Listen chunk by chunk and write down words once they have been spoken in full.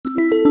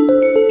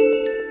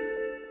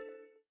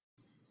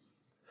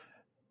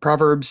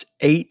Proverbs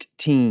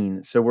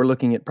 18. So we're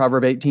looking at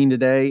Proverb 18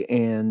 today,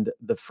 and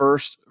the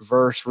first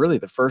verse, really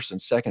the first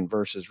and second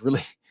verses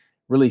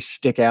really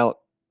stick out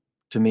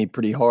to me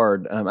pretty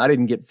hard. I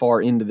didn't get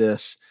far into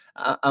this.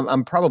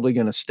 I'm probably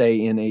going to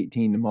stay in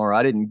 18 tomorrow.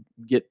 I didn't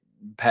get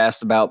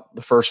past about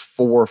the first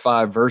 4 or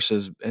 5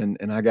 verses, and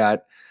I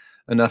got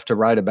enough to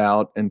write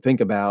about and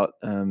think about.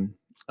 I'm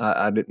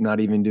not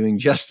even doing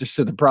justice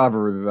to the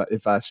proverb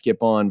if I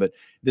skip on, but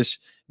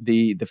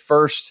the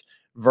first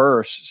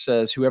verse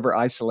says, "Whoever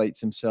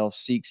isolates himself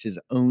seeks his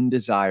own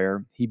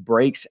desire. He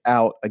breaks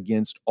out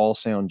against all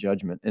sound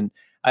judgment." And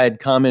I had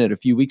commented a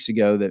few weeks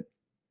ago that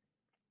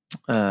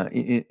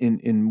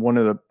in one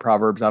of the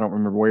proverbs, I don't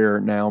remember where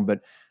now,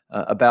 but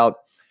about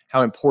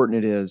how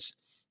important it is.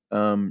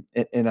 And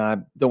I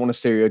don't want to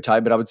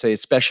stereotype, but I would say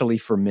especially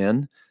for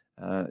men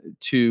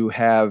to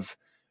have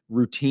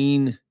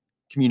routine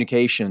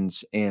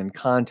communications and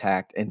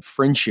contact and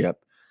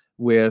friendship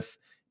with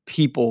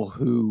people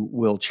who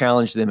will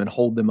challenge them and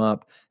hold them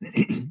up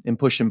and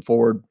push them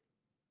forward.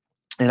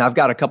 And I've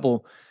got a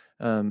couple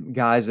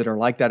guys that are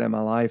like that in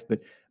my life,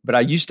 but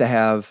I used to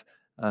have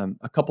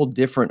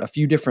a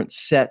few different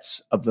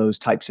sets of those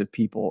types of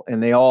people,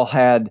 and they all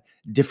had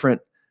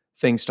different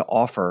things to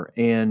offer.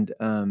 And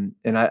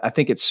I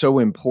think it's so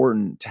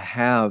important to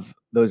have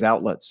those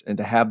outlets and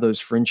to have those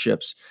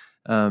friendships.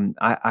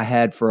 I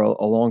had for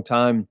a long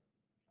time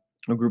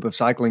a group of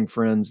cycling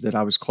friends that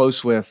I was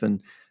close with,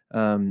 and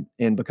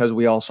because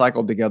we all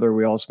cycled together,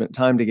 we all spent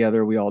time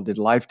together, we all did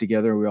life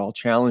together, we all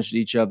challenged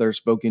each other,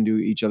 spoke into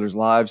each other's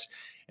lives,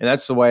 and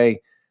that's the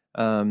way,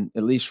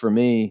 at least for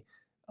me,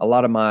 a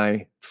lot of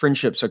my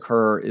friendships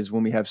occur is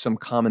when we have some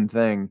common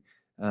thing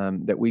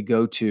that we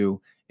go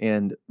to.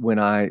 And when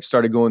I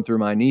started going through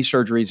my knee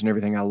surgeries and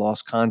everything, I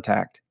lost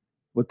contact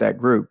with that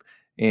group,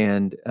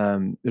 and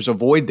there's a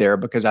void there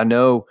because I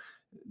know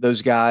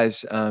those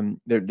guys,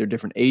 they're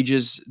different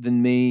ages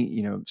than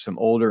me, some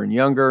older and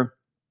younger,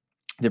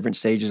 different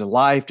stages of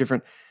life,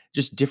 different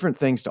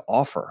things to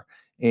offer.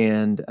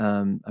 And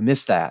I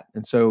miss that.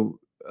 And so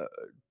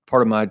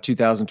part of my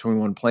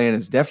 2021 plan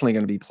is definitely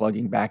going to be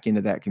plugging back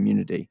into that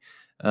community.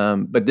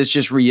 But this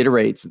just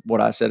reiterates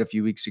what I said a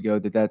few weeks ago,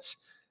 that's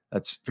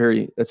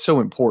so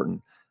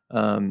important.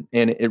 And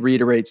it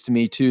reiterates to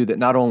me too, that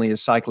not only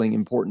is cycling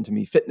important to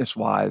me fitness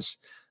wise,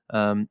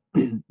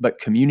 but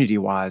community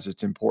wise,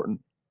 it's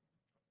important.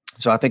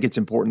 So I think it's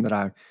important that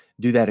I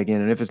do that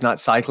again. And if it's not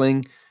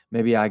cycling,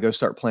 maybe I go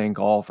start playing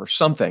golf or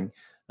something,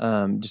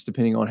 just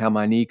depending on how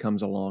my knee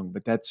comes along.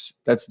 But that's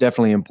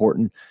definitely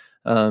important.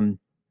 And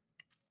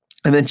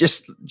then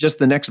just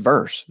the next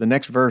verse. The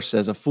next verse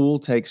says, "A fool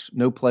takes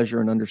no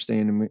pleasure in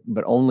understanding,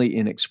 but only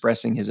in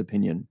expressing his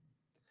opinion."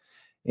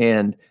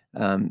 And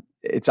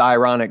it's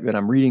ironic that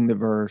I'm reading the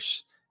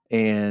verse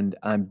and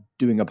I'm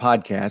doing a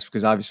podcast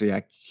because obviously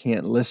I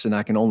can't listen.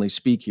 I can only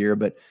speak here.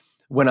 But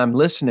when I'm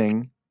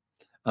listening,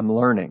 I'm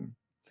learning.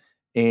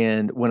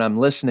 And when I'm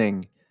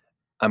listening,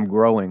 I'm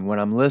growing. When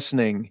I'm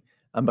listening,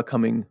 I'm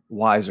becoming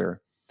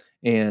wiser.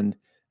 And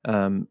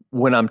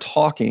when I'm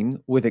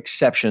talking, with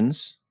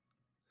exceptions,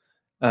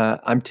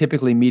 I'm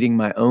typically meeting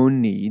my own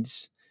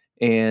needs.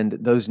 And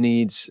those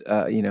needs,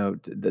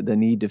 the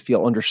need to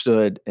feel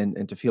understood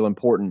and to feel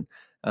important.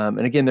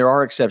 And again, there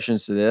are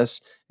exceptions to this.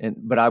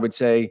 But I would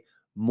say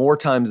more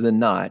times than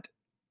not,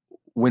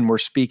 when we're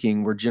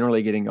speaking, we're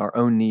generally getting our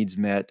own needs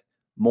met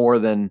more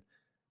than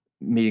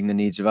meeting the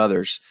needs of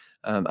others.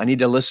 I need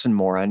to listen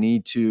more. I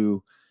need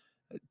to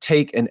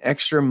take an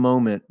extra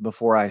moment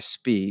before I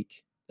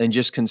speak and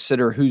just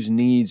consider whose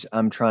needs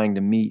I'm trying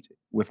to meet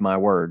with my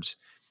words.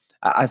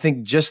 I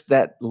think just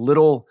that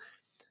little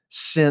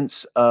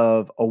sense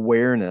of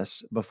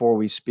awareness before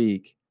we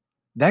speak,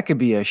 that could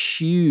be a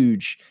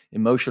huge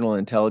emotional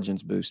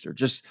intelligence booster.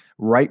 Just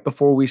right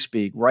before we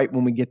speak, right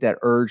when we get that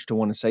urge to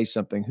want to say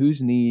something,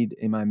 whose need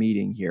am I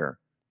meeting here?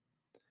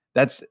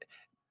 That's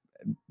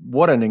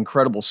what an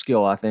incredible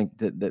skill I think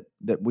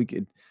that we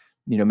could,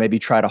 maybe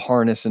try to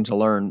harness and to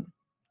learn.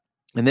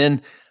 And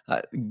then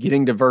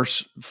getting to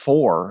verse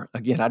 4,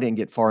 again, I didn't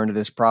get far into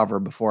this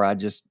proverb before. I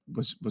just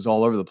was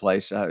all over the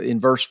place. In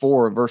verse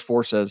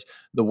 4 says,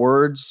 "The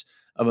words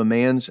of a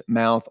man's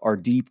mouth are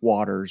deep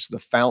waters. The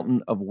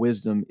fountain of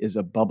wisdom is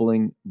a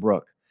bubbling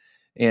brook."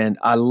 And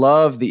I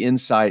love the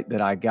insight that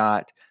I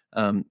got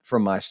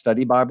from my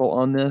study Bible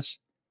on this.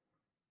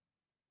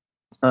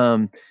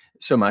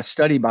 So my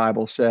study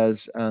Bible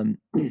says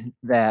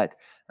that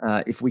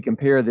if we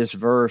compare this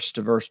verse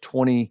to verse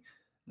 20,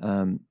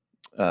 um,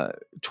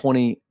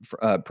 20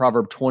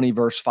 Proverb 20,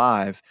 verse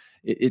 5,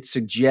 it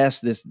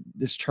suggests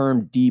this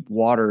term "deep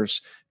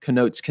waters"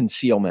 connotes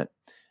concealment,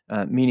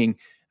 meaning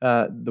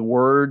the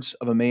words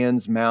of a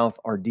man's mouth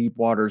are deep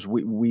waters.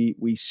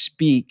 We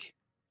speak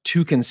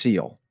to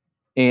conceal,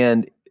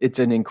 and it's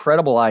an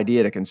incredible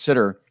idea to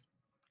consider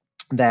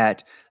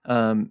that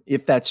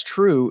if that's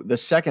true, the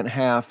second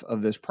half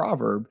of this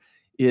proverb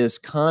is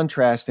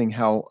contrasting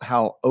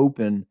how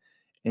open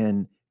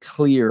and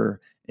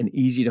clear and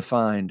easy to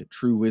find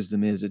true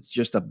wisdom is. It's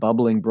just a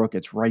bubbling brook.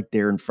 It's right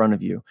there in front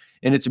of you,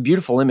 and it's a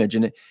beautiful image.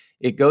 And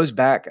it goes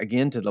back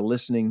again to the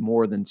listening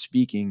more than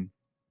speaking.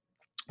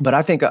 But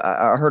I think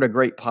I heard a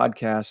great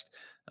podcast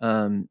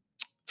um,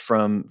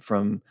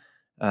 from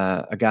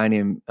a guy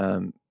named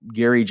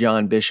Gary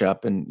John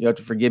Bishop, and you have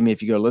to forgive me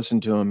if you go listen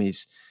to him.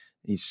 He's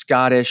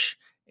Scottish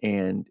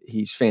and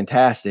he's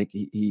fantastic.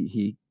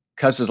 He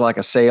cusses like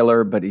a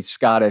sailor, but he's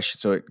Scottish,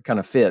 so it kind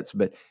of fits.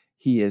 But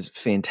he is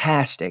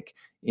fantastic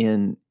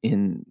in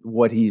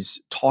what he's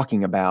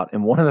talking about.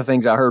 And one of the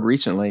things I heard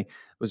recently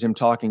was him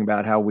talking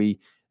about how we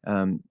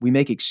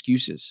make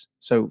excuses.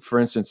 So, for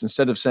instance,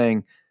 instead of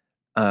saying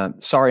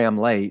sorry, I'm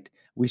late,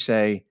 we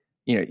say,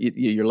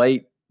 you're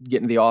late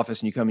getting to the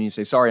office and you come in and you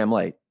say, sorry, I'm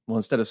late. Well,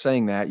 instead of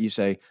saying that, you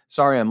say,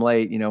 sorry, I'm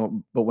late,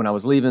 but when I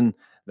was leaving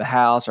the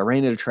house, I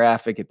ran into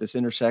traffic at this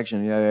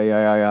intersection,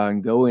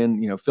 and go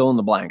in, fill in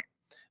the blank.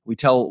 We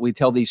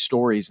tell these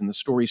stories, and the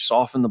stories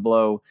soften the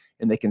blow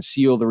and they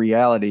conceal the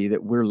reality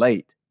that we're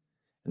late.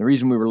 And the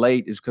reason we were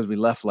late is because we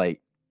left late.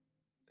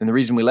 And the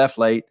reason we left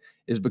late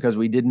is because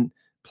we didn't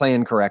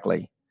plan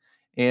correctly.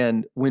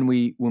 And when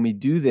we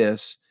do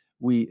this,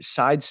 we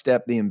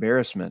sidestep the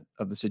embarrassment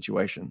of the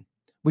situation,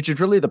 which is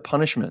really the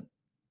punishment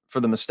for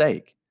the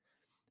mistake.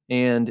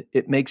 And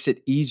it makes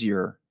it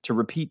easier to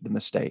repeat the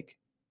mistake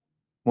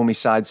when we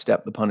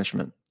sidestep the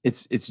punishment.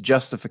 It's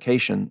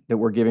justification that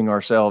we're giving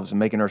ourselves and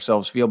making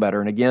ourselves feel better.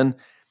 And again,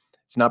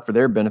 it's not for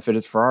their benefit,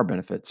 it's for our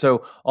benefit.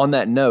 So on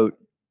that note,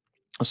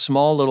 a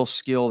small little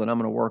skill that I'm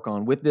going to work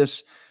on with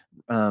this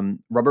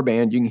rubber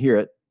band, you can hear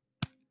it.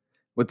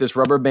 With this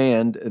rubber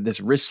band, this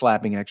wrist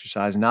slapping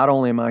exercise, not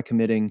only am I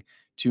committing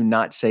to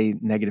not say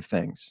negative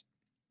things,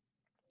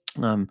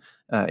 and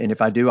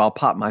if I do, I'll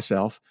pop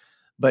myself.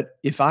 But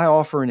if I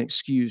offer an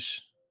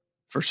excuse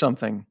for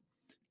something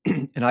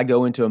and I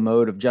go into a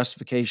mode of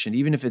justification,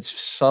 even if it's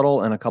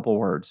subtle and a couple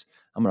words,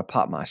 I'm going to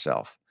pop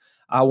myself.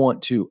 I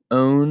want to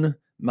own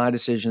my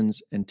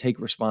decisions and take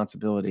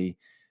responsibility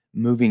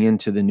moving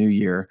into the new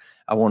year.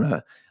 I want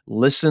to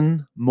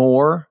listen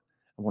more.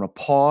 I want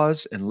to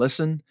pause and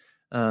listen.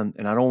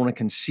 And I don't want to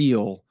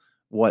conceal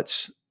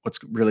what's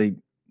really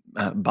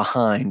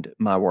behind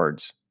my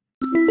words.